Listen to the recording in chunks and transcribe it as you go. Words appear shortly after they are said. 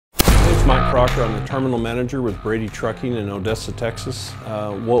name's Mike Crocker. I'm the terminal manager with Brady Trucking in Odessa, Texas.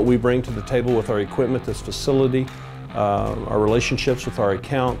 What we bring to the table with our equipment, this facility, our relationships with our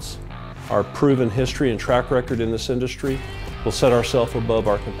accounts, our proven history and track record in this industry will set ourselves above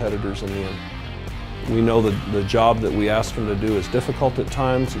our competitors in the end. We know that the job that we ask them to do is difficult at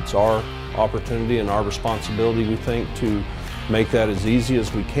times. It's our opportunity and our responsibility, we think, to make that as easy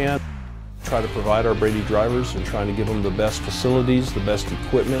as we can. Try to provide our Brady drivers and trying to give them the best facilities, the best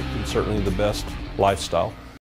equipment, and certainly the best lifestyle.